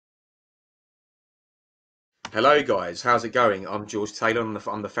Hello guys, how's it going? I'm George Taylor, I'm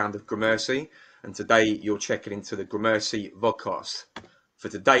the founder of Gramersi, and today you're checking into the Gramersi VODcast. For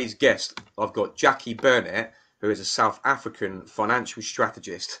today's guest, I've got Jacqui Burnett, who is a South African financial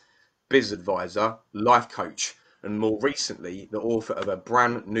strategist, business advisor, life coach, and more recently, the author of a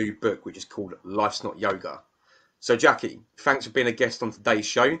brand new book which is called Life's Not Yoga. So Jacqui, thanks for being a guest on today's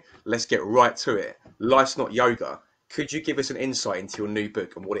show. Let's get right to it. Life's Not Yoga. Could you give us an insight into your new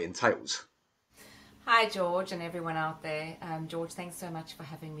book and what it entails? Hi, George, and everyone out there. George, thanks so much for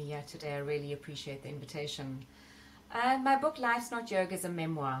having me here today. I really appreciate the invitation. My book, Life's Not Yoga, is a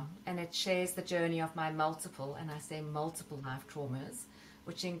memoir, and it shares the journey of my multiple, and I say multiple life traumas,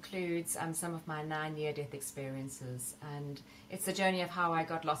 which includes some of my 9 near-death experiences. And it's the journey of how I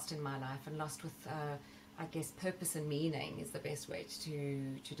got lost in my life and lost with, I guess, purpose and meaning is the best way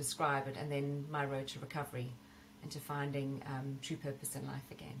to describe it, and then my road to recovery and to finding true purpose in life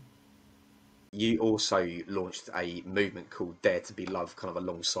again. You also launched a movement called Dare to Be Loved, kind of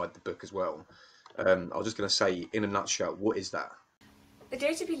alongside the book as well. I was just going to say, in a nutshell, what is that? The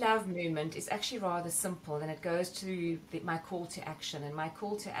Dare to Be Loved movement is actually rather simple, and it goes to my call to action. And my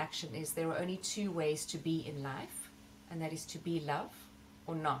call to action is there are only two ways to be in life, and that is to be love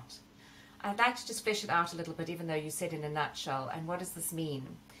or not. I'd like to just flesh it out a little bit, even though you said in a nutshell. And what does this mean?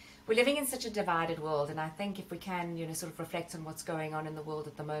 We're living in such a divided world, and I think if we can, sort of reflect on what's going on in the world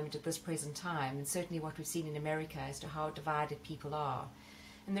at the moment, at this present time, and certainly what we've seen in America as to how divided people are.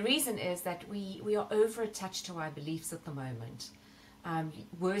 And the reason is that we are over-attached to our beliefs at the moment.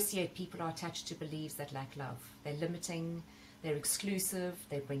 Worse yet, people are attached to beliefs that lack love. They're limiting, they're exclusive,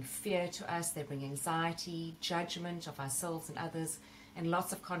 they bring fear to us, they bring anxiety, judgment of ourselves and others, and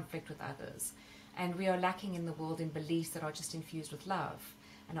lots of conflict with others. And we are lacking in the world in beliefs that are just infused with love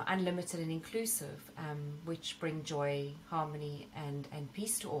and are unlimited and inclusive, which bring joy, harmony, and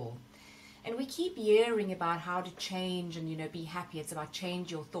peace to all. And we keep hearing about how to change and, be happy. It's about change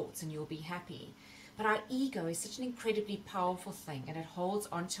your thoughts and you'll be happy. But our ego is such an incredibly powerful thing, and it holds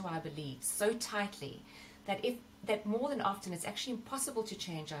onto our beliefs so tightly that more than often it's actually impossible to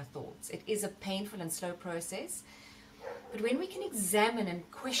change our thoughts. It is a painful and slow process. But when we can examine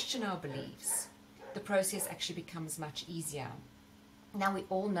and question our beliefs, the process actually becomes much easier. Now, we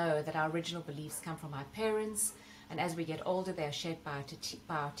all know that our original beliefs come from our parents, and as we get older, they are shaped by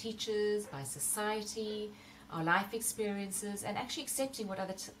our teachers, by society, our life experiences, and actually accepting what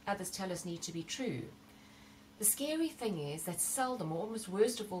others tell us need to be true. The scary thing is that seldom, or almost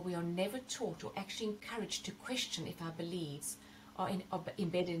worst of all, we are never taught or actually encouraged to question if our beliefs are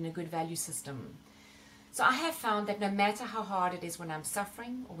embedded in a good value system. So I have found that no matter how hard it is when I'm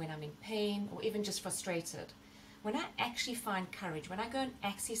suffering, or when I'm in pain, or even just frustrated, when I actually find courage, when I go and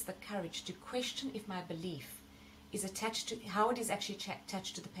access the courage to question if my belief is attached to, how it is actually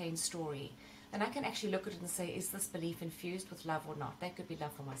attached to the pain story, then I can actually look at it and say, is this belief infused with love or not? That could be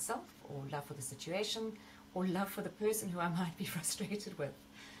love for myself, or love for the situation, or love for the person who I might be frustrated with.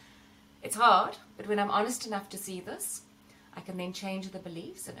 It's hard, but when I'm honest enough to see this, I can then change the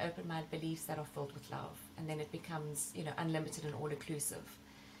beliefs and open my beliefs that are filled with love. And then it becomes, unlimited and all-inclusive.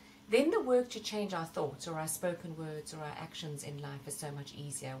 Then the work to change our thoughts or our spoken words or our actions in life is so much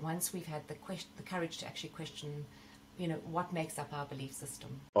easier once we've had the courage to actually question, what makes up our belief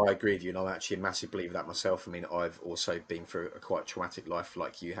system. I agree with you, and I'm actually a massive believer of that myself. I mean, I've also been through a quite traumatic life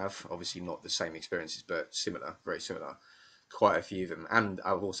like you have. Obviously, not the same experiences, but similar, very similar. Quite a few of them, and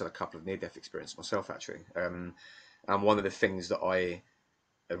I've also had a couple of near-death experiences myself, actually. And one of the things that I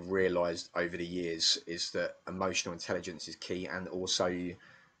have realised over the years is that emotional intelligence is key, and also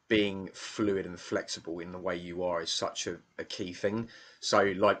being fluid and flexible in the way you are is such a key thing.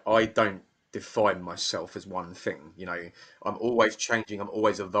 So, like, I don't define myself as one thing. I'm always changing, I'm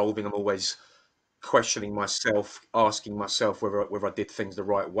always evolving, I'm always questioning myself, asking myself whether I did things the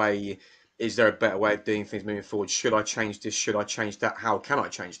right way. Is there a better way of doing things moving forward? Should I change this? Should I change that? How can I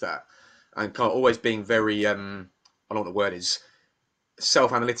change that? And kind of always being very, I don't know what the word is,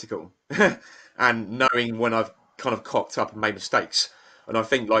 self-analytical, and knowing when I've kind of cocked up and made mistakes. And I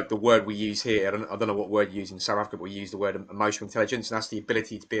think, like, the word we use here, I don't know what word you use in South Africa, but we use the word emotional intelligence, and that's the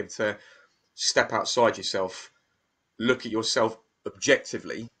ability to be able to step outside yourself, look at yourself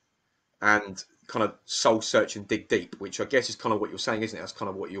objectively, and kind of soul search and dig deep, which I guess is kind of what you're saying, isn't it? That's kind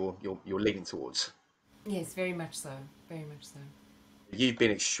of what you're leaning towards. Yes, very much so. Very much so. You've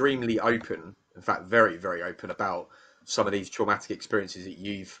been extremely open, in fact, very, very open about some of these traumatic experiences that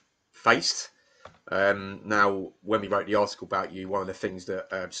you've faced. Now, when we wrote the article about you, one of the things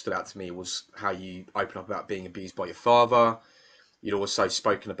that stood out to me was how you open up about being abused by your father. You'd also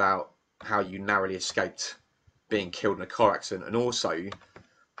spoken about how you narrowly escaped being killed in a car accident, and also,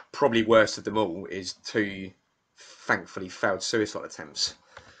 probably worst of them all, is two thankfully failed suicide attempts.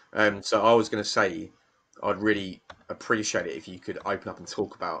 So I was going to say, I'd really appreciate it if you could open up and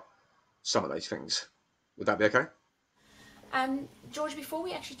talk about some of those things. Would that be okay? George, before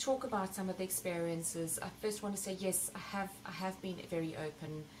we actually talk about some of the experiences, I first want to say yes, I have been very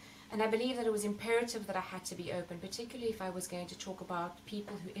open, and I believe that it was imperative that I had to be open, particularly if I was going to talk about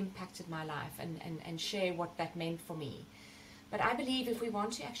people who impacted my life and share what that meant for me. But I believe if we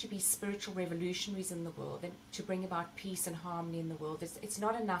want to actually be spiritual revolutionaries in the world and to bring about peace and harmony in the world, it's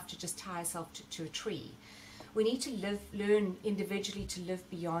not enough to just tie ourselves to a tree. We need to learn individually to live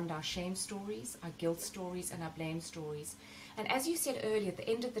beyond our shame stories, our guilt stories, and our blame stories. And as you said earlier, at the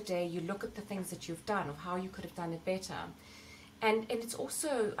end of the day, you look at the things that you've done or how you could have done it better. And it's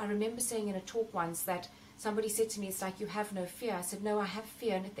also, I remember saying in a talk once that somebody said to me, it's like, you have no fear. I said, no, I have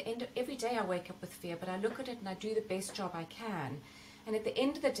fear. And at the end of every day I wake up with fear, but I look at it and I do the best job I can. And at the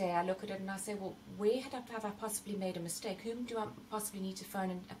end of the day, I look at it and I say, well, where have I possibly made a mistake? Whom do I possibly need to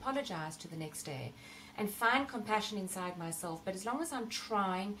phone and apologize to the next day? And find compassion inside myself. But as long as I'm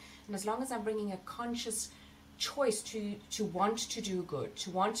trying, and as long as I'm bringing a conscious choice to want to do good,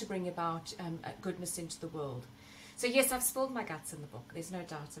 to want to bring about goodness into the world. So yes, I've spilled my guts in the book. There's no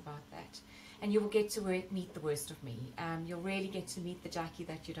doubt about that. And you will get to meet the worst of me. You'll really get to meet the Jacqui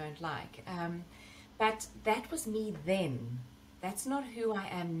that you don't like. But that was me then. That's not who I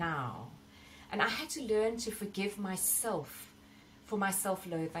am now. And I had to learn to forgive myself for my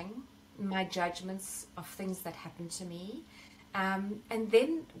self-loathing, my judgments of things that happened to me. And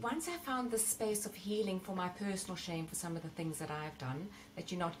then once I found the space of healing for my personal shame for some of the things that I've done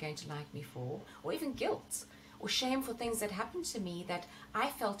that you're not going to like me for, or even guilt, or shame for things that happened to me that I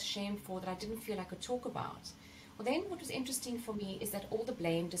felt ashamed for, that I didn't feel I could talk about. Well, then what was interesting for me is that all the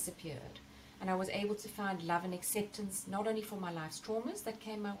blame disappeared. And I was able to find love and acceptance, not only for my life's traumas that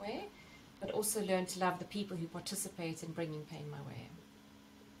came my way, but also learn to love the people who participate in bringing pain my way.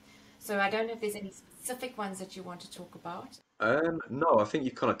 So I don't know if there's any specific ones that you want to talk about. No, I think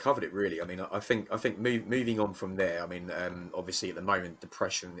you've kind of covered it really. I mean, I think moving on from there. I mean, obviously at the moment,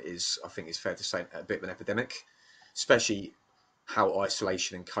 depression is, I think it's fair to say, a bit of an epidemic, especially how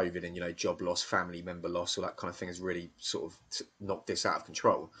isolation and COVID and job loss, family member loss, all that kind of thing has really sort of knocked this out of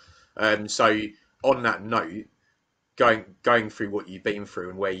control. So on that note, going through what you've been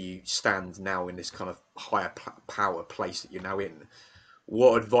through and where you stand now in this kind of higher power place that you're now in,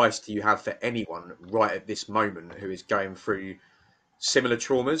 what advice do you have for anyone right at this moment who is going through similar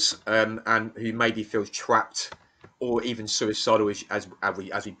traumas, and who maybe feels trapped or even suicidal, as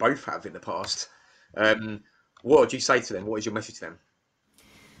we both have in the past? What would you say to them? What is your message to them?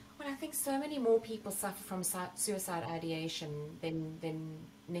 Well, I think so many more people suffer from suicide ideation than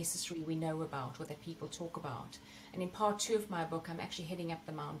necessarily we know about or that people talk about. And in part 2 of my book, I'm actually heading up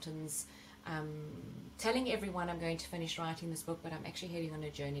the mountains, telling everyone I'm going to finish writing this book, but I'm actually heading on a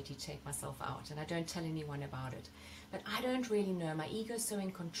journey to take myself out, and I don't tell anyone about it. But I don't really know. My ego's so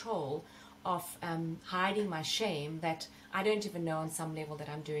in control of hiding my shame that I don't even know on some level that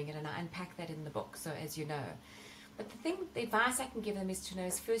I'm doing it, and I unpack that in the book, so as you know. But the advice I can give them is to know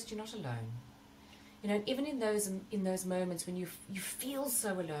is, first, you're not alone. Even in those moments when you feel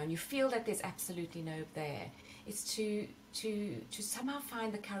so alone, you feel that there's absolutely no there. It's to somehow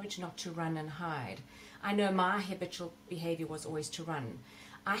find the courage not to run and hide. I know my habitual behavior was always to run.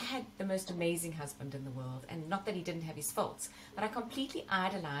 I had the most amazing husband in the world, and not that he didn't have his faults, but I completely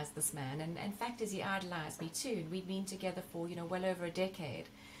idolized this man, and in fact, as he idolized me too, and we'd been together for well over a decade.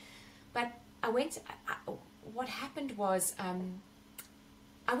 But what happened was,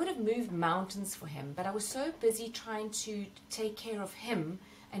 I would have moved mountains for him, but I was so busy trying to take care of him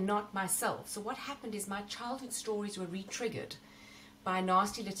and not myself. So what happened is my childhood stories were re-triggered by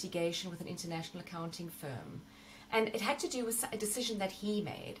nasty litigation with an international accounting firm. And it had to do with a decision that he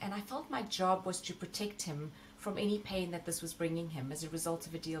made. And I felt my job was to protect him from any pain that this was bringing him as a result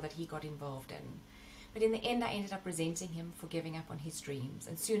of a deal that he got involved in. But in the end, I ended up resenting him for giving up on his dreams.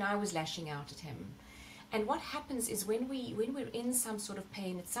 And soon I was lashing out at him. And what happens is when we're in some sort of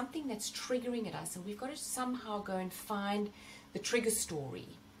pain, it's something that's triggering at us, and we've got to somehow go and find the trigger story.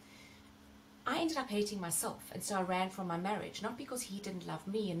 I ended up hating myself, and so I ran from my marriage, not because he didn't love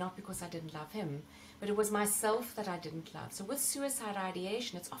me and not because I didn't love him, but it was myself that I didn't love. So with suicide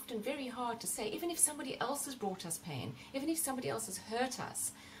ideation, it's often very hard to say, even if somebody else has brought us pain, even if somebody else has hurt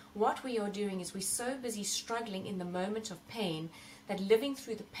us, what we are doing is we're so busy struggling in the moment of pain that living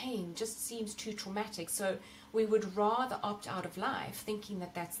through the pain just seems too traumatic. So we would rather opt out of life thinking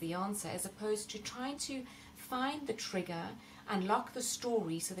that that's the answer, as opposed to trying to find the trigger, unlock the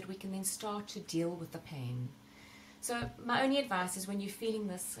story so that we can then start to deal with the pain. So my only advice is, when you're feeling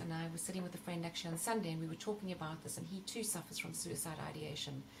this, and I was sitting with a friend actually on Sunday and we were talking about this, and he too suffers from suicide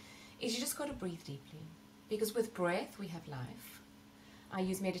ideation, is you just got to breathe deeply. Because with breath, we have life. I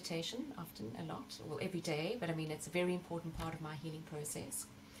use meditation often, a lot, well, every day, but I mean, it's a very important part of my healing process.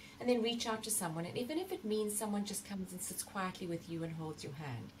 And then reach out to someone, and even if it means someone just comes and sits quietly with you and holds your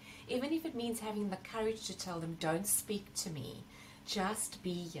hand, even if it means having the courage to tell them, don't speak to me, just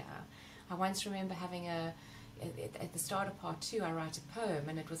be here. I once remember having at the start of part 2, I write a poem,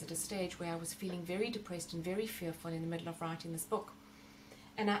 and it was at a stage where I was feeling very depressed and very fearful in the middle of writing this book.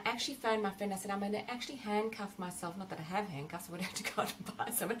 And I actually phoned my friend. I said, I'm going to actually handcuff myself. Not that I have handcuffs, I would have to go out and buy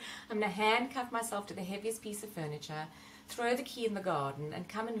some. I'm going to handcuff myself to the heaviest piece of furniture, throw the key in the garden, and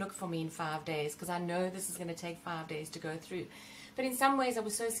come and look for me in 5 days, because I know this is going to take 5 days to go through. But in some ways, I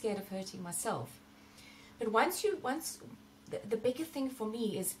was so scared of hurting myself. But the bigger thing for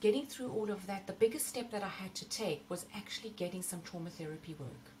me is getting through all of that. The biggest step that I had to take was actually getting some trauma therapy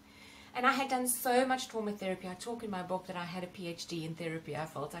work. And I had done so much trauma therapy. I talk in my book that I had a PhD in therapy. I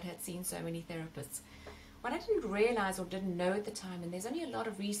felt I had seen so many therapists. What I didn't realize or didn't know at the time, and there's only a lot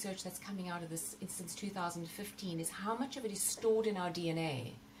of research that's coming out of this since 2015, is how much of it is stored in our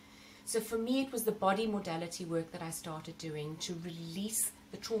DNA. So for me, it was the body modality work that I started doing to release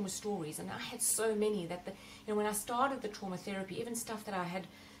the trauma stories. And I had so many that, when I started the trauma therapy, even stuff that I had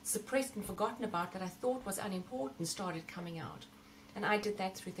suppressed and forgotten about that I thought was unimportant started coming out. And I did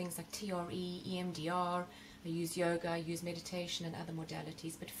that through things like TRE, EMDR, I use yoga, I use meditation and other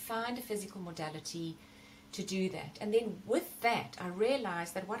modalities, but find a physical modality to do that. And then with that, I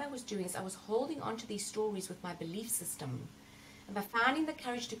realized that what I was doing is I was holding on to these stories with my belief system. And by finding the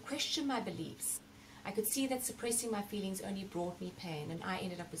courage to question my beliefs, I could see that suppressing my feelings only brought me pain. And I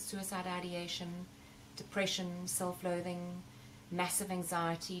ended up with suicide ideation, depression, self-loathing, massive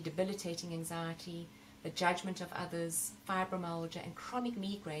anxiety, debilitating anxiety, the judgment of others, fibromyalgia, and chronic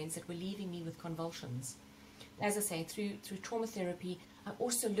migraines that were leaving me with convulsions. As I say, through trauma therapy, I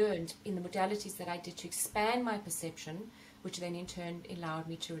also learned in the modalities that I did to expand my perception, which then in turn allowed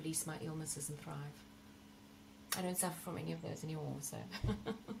me to release my illnesses and thrive. I don't suffer from any of those anymore, so.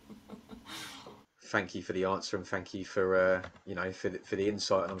 Thank you for the answer, and thank you for for the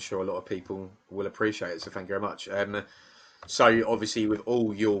insight. And I'm sure a lot of people will appreciate it. So thank you very much. So obviously, with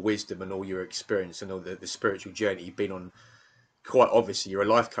all your wisdom and all your experience and all the spiritual journey you've been on, quite obviously you're a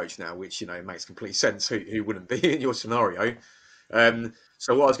life coach now, which makes complete sense. Who wouldn't be in your scenario?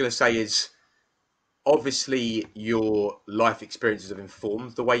 So what I was going to say is, obviously your life experiences have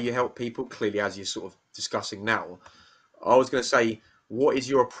informed the way you help people, clearly, as you're sort of discussing now. I was going to say, what is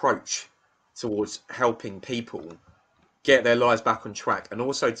your approach towards helping people get their lives back on track, and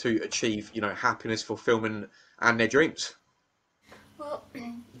also to achieve happiness, fulfillment, and their dreams? Well,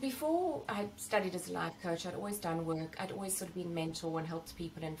 before I studied as a life coach, I'd always done work. I'd always sort of been mentor and helped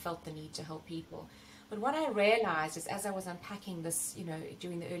people and felt the need to help people. But what I realized is, as I was unpacking this,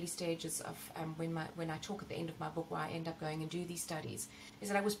 during the early stages of when I talk at the end of my book, where I end up going and do these studies, is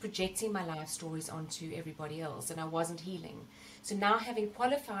that I was projecting my life stories onto everybody else, and I wasn't healing. So now, having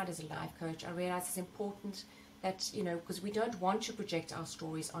qualified as a life coach, I realized it's important that, because we don't want to project our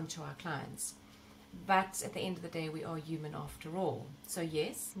stories onto our clients. But at the end of the day, we are human after all. So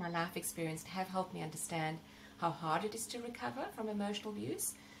yes, my life experience have helped me understand how hard it is to recover from emotional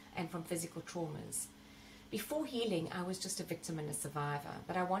abuse and from physical traumas. Before healing, I was just a victim and a survivor,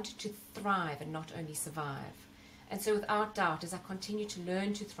 but I wanted to thrive and not only survive. And so without doubt, as I continue to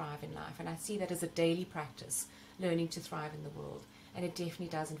learn to thrive in life, and I see that as a daily practice, learning to thrive in the world, and it definitely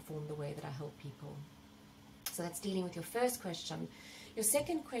does inform the way that I help people. So that's dealing with your first question. Your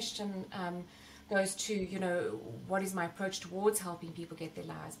second question goes to, what is my approach towards helping people get their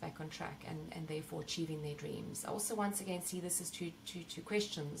lives back on track and therefore achieving their dreams? I also, once again, see this as two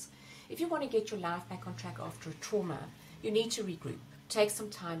questions. If you want to get your life back on track after a trauma, you need to regroup. Take some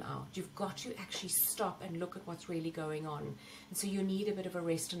time out. You've got to actually stop and look at what's really going on. And so you need a bit of a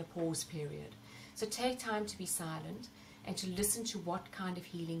rest and a pause period. So take time to be silent and to listen to what kind of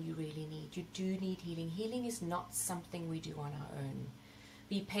healing you really need. You do need healing. Healing is not something we do on our own.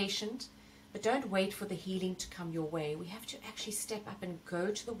 Be patient, but don't wait for the healing to come your way. We have to actually step up and go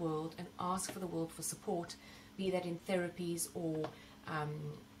to the world and ask for the world for support, be that in therapies or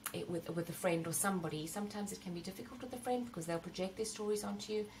with a friend or somebody. Sometimes it can be difficult with a friend because they'll project their stories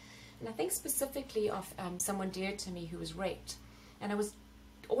onto you. And I think specifically of someone dear to me who was raped. And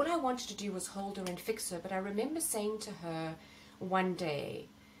all I wanted to do was hold her and fix her. But I remember saying to her one day,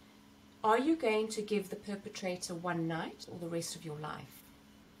 are you going to give the perpetrator one night or the rest of your life?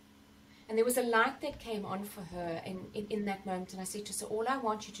 And there was a light that came on for her in that moment. And I said to her, so all I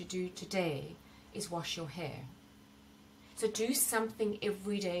want you to do today is wash your hair. So do something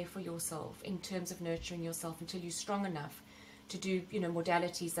every day for yourself in terms of nurturing yourself until you're strong enough to do,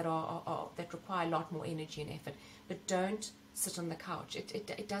 modalities that require a lot more energy and effort. But don't sit on the couch.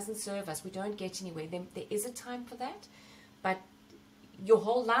 It doesn't serve us. We don't get anywhere. There is a time for that, but your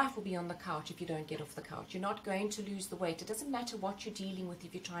whole life will be on the couch if you don't get off the couch. You're not going to lose the weight. It doesn't matter what you're dealing with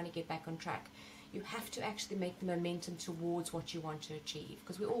if you're trying to get back on track. You have to actually make the momentum towards what you want to achieve,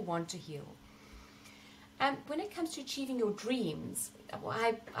 because we all want to heal. When it comes to achieving your dreams,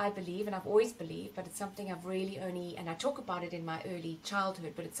 I believe, and I've always believed, but it's something I've really only, and I talk about it in my early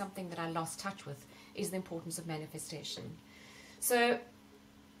childhood, but it's something that I lost touch with, is the importance of manifestation. So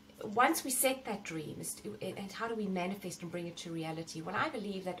once we set that dream, and how do we manifest and bring it to reality? Well, I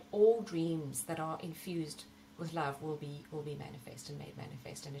believe that all dreams that are infused with love will be manifest and made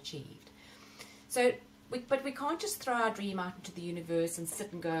manifest and achieved. So, but we can't just throw our dream out into the universe and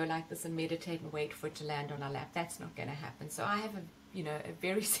sit and go like this and meditate and wait for it to land on our lap. That's not going to happen. So I have a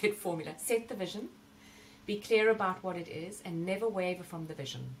very set formula. Set the vision, be clear about what it is, and never waver from the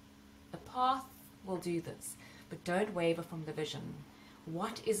vision. The path will do this, but don't waver from the vision.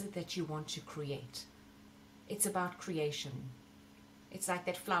 What is it that you want to create? It's about creation. It's like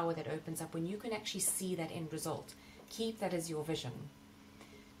that flower that opens up. When you can actually see that end result, keep that as your vision.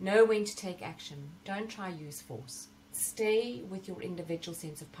 Know when to take action. Don't try use force. Stay with your individual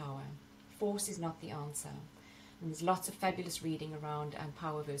sense of power. Force is not the answer. And there's lots of fabulous reading around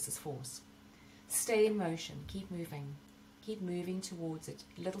power versus force. Stay in motion. Keep moving. Keep moving towards it.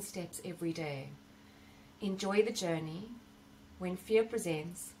 Little steps every day. Enjoy the journey. When fear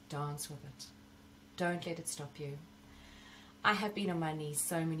presents, dance with it. Don't let it stop you. I have been on my knees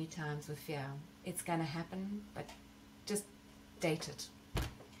so many times with fear. It's going to happen, but just date it.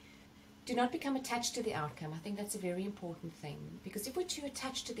 Do not become attached to the outcome. I think that's a very important thing, because if we're too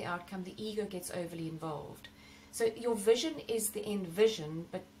attached to the outcome, the ego gets overly involved. So your vision is the end vision,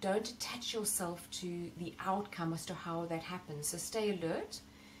 but don't attach yourself to the outcome as to how that happens. So stay alert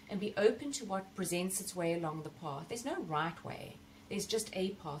and be open to what presents its way along the path. There's no right way. There's just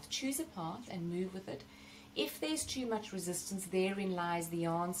a path. Choose a path and move with it. If there's too much resistance, therein lies the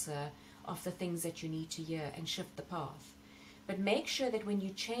answer of the things that you need to hear, and shift the path. But make sure that when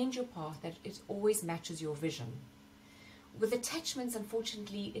you change your path, that it always matches your vision. With attachments,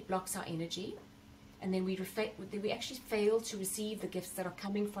 unfortunately, it blocks our energy, and then we actually fail to receive the gifts that are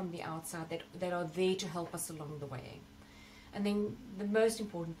coming from the outside, that are there to help us along the way. And then the most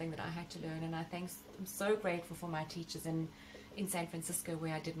important thing that I had to learn, and I'm so grateful for my teachers in San Francisco,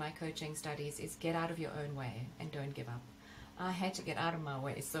 where I did my coaching studies, is get out of your own way and don't give up. I had to get out of my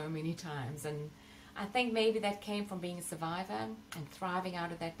way so many times, and I think maybe that came from being a survivor and thriving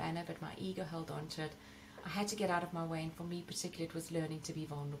out of that banner, but my ego held on to it. I had to get out of my way, and for me particularly, it was learning to be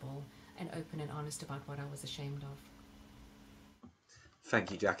vulnerable and open and honest about what I was ashamed of.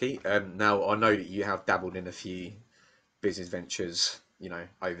 Thank you, Jacqui. Now, I know that you have dabbled in a few business ventures,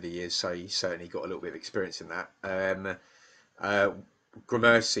 over the years, so you certainly got a little bit of experience in that.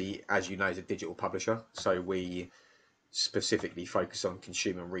 Gramersi, as you know, is a digital publisher, so we specifically focus on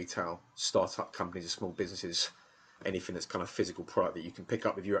consumer and retail, startup companies and small businesses, anything that's kind of physical product that you can pick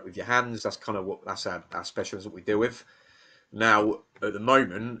up with your hands. That's kind of that's our specialism, what we deal with. Now, at the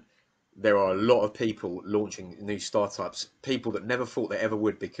moment, there are a lot of people launching new startups, people that never thought they ever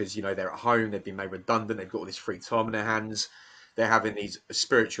would, because they're at home, they've been made redundant, they've got all this free time in their hands, they're having these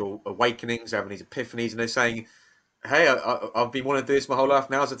spiritual awakenings, they're having these epiphanies, and they're saying, hey, I've been wanting to do this my whole life,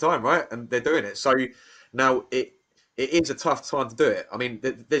 now's the time, right? And they're doing it. So now it is a tough time to do it. I mean,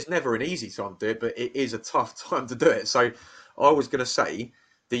 there's never an easy time to do it, but it is a tough time to do it. So I was going to say,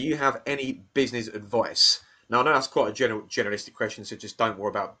 do you have any business advice? Now, I know that's quite a generalistic question, so just don't worry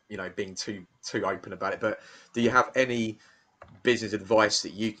about, being too open about it. But do you have any business advice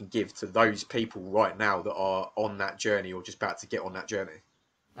that you can give to those people right now that are on that journey or just about to get on that journey?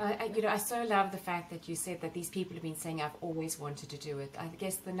 I so love the fact that you said that these people have been saying, I've always wanted to do it. I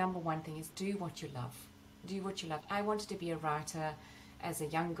guess the number one thing is do what you love. Do what you love. I wanted to be a writer as a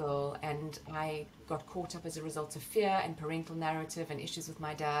young girl, and I got caught up as a result of fear and parental narrative and issues with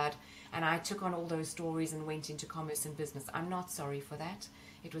my dad, and I took on all those stories and went into commerce and business. I'm not sorry for that.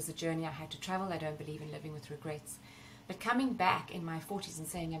 It was a journey I had to travel. I don't believe in living with regrets. But coming back in my 40s and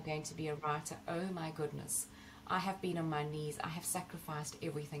saying I'm going to be a writer, oh my goodness, I have been on my knees. I have sacrificed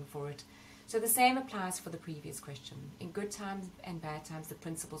everything for it. So the same applies for the previous question. In good times and bad times, the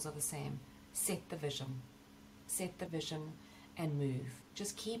principles are the same. Set the vision. Set the vision and move.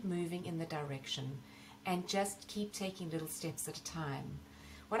 Just keep moving in the direction and just keep taking little steps at a time.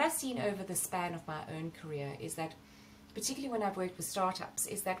 What I've seen over the span of my own career is that particularly when I've worked with startups,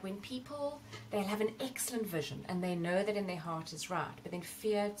 is that when people, they'll have an excellent vision and they know that in their heart is right, but then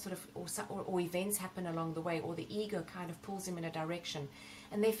fear sort of, or events happen along the way, or the ego kind of pulls them in a direction,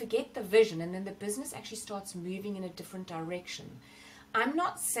 and they forget the vision, and then the business actually starts moving in a different direction. I'm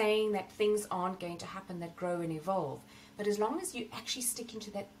not saying that things aren't going to happen that grow and evolve, but as long as you actually stick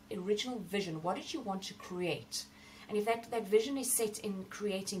into that original vision, what did you want to create? And if that vision is set in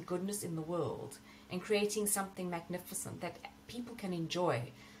creating goodness in the world and creating something magnificent that people can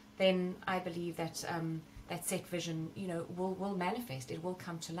enjoy, then I believe that that set vision, will manifest. It will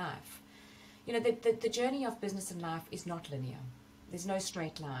come to life. The journey of business and life is not linear. There's no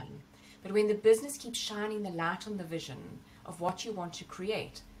straight line. But when the business keeps shining the light on the vision of what you want to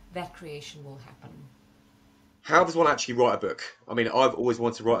create, that creation will happen. How does one actually write a book? I mean, I've always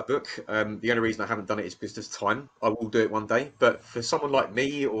wanted to write a book. The only reason I haven't done it is because there's time. I will do it one day. But for someone like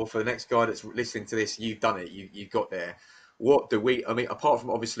me, or for the next guy that's listening to this, you've done it. You've got there. What do we? I mean, apart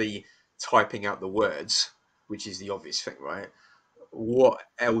from obviously typing out the words, which is the obvious thing, right? What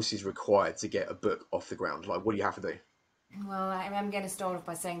else is required to get a book off the ground? Like, what do you have to do? Well, I'm going to start off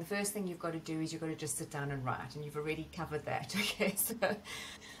by saying the first thing you've got to do is you've got to just sit down and write, and you've already covered that. Okay,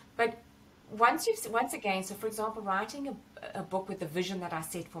 but once again, so for example, writing a book with the vision that I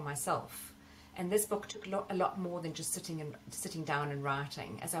set for myself, and this book took a lot more than just sitting down and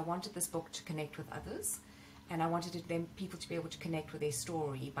writing, as I wanted this book to connect with others, and I wanted people to be able to connect with their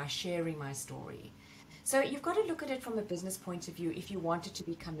story by sharing my story. So you've got to look at it from a business point of view if you want it to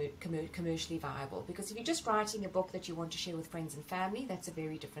be commercially viable. Because if you're just writing a book that you want to share with friends and family, that's a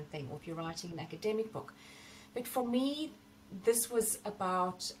very different thing. Or if you're writing an academic book. But for me, this was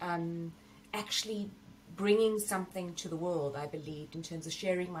about actually bringing something to the world, I believed, in terms of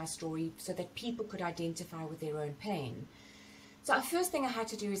sharing my story so that people could identify with their own pain. So the first thing I had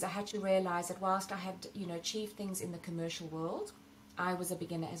to do is I had to realize that whilst I had achieved things in the commercial world, I was a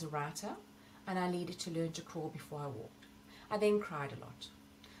beginner as a writer. And I needed to learn to crawl before I walked. I then cried a lot.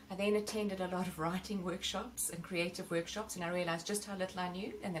 I then attended a lot of writing workshops and creative workshops, and I realized just how little I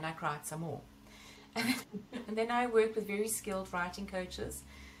knew, and then I cried some more. And then I worked with very skilled writing coaches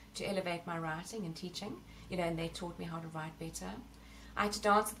to elevate my writing and teaching, and they taught me how to write better. I had to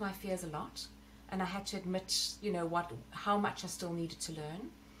dance with my fears a lot, and I had to admit, how much I still needed to learn.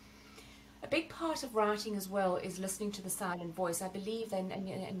 A big part of writing as well is listening to the silent voice. I believe,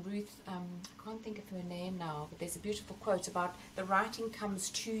 and Ruth, I can't think of her name now, but there's a beautiful quote about the writing comes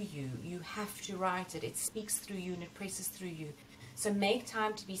to you. You have to write it. It speaks through you and it presses through you. So make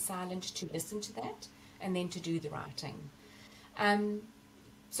time to be silent, to listen to that, and then to do the writing.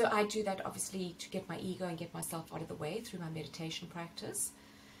 So I do that obviously to get my ego and get myself out of the way through my meditation practice.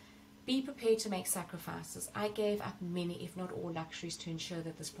 Be prepared to make sacrifices. I gave up many, if not all, luxuries to ensure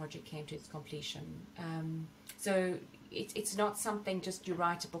that this project came to its completion. So it's not something just you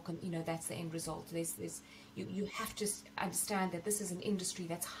write a book and that's the end result. You have to understand that this is an industry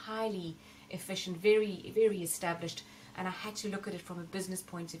that's highly efficient, very, very established, and I had to look at it from a business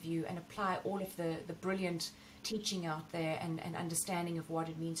point of view and apply all of the brilliant teaching out there and understanding of what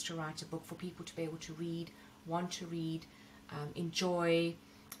it means to write a book for people to be able to read, want to read, enjoy,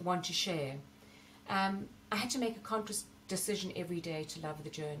 want to share. I had to make a conscious decision every day to love the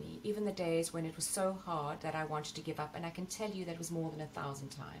journey, even the days when it was so hard that I wanted to give up, and I can tell you that was more than 1,000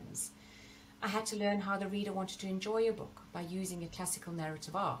 times. I had to learn how the reader wanted to enjoy a book by using a classical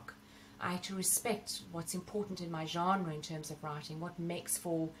narrative arc. I had to respect what's important in my genre in terms of writing, what makes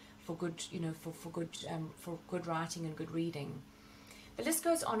for good for good writing and good reading. The list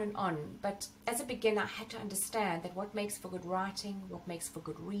goes on, but as a beginner, I had to understand that what makes for good writing, what makes for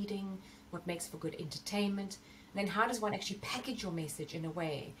good reading, what makes for good entertainment, and then how does one actually package your message in a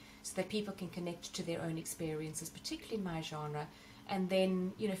way so that people can connect to their own experiences, particularly in my genre, and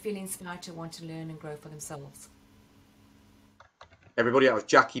then, feel inspired to want to learn and grow for themselves. Everybody, that was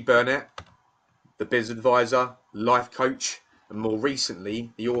Jacqui Burnett, the business advisor, life coach, and more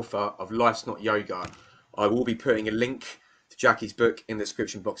recently, the author of Life's Not Yoga. I will be putting a link to Jacqui's book in the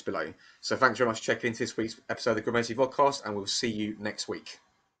description box below. So thanks very much for checking into this week's episode of the Gramersi VODcast, and we'll see you next week.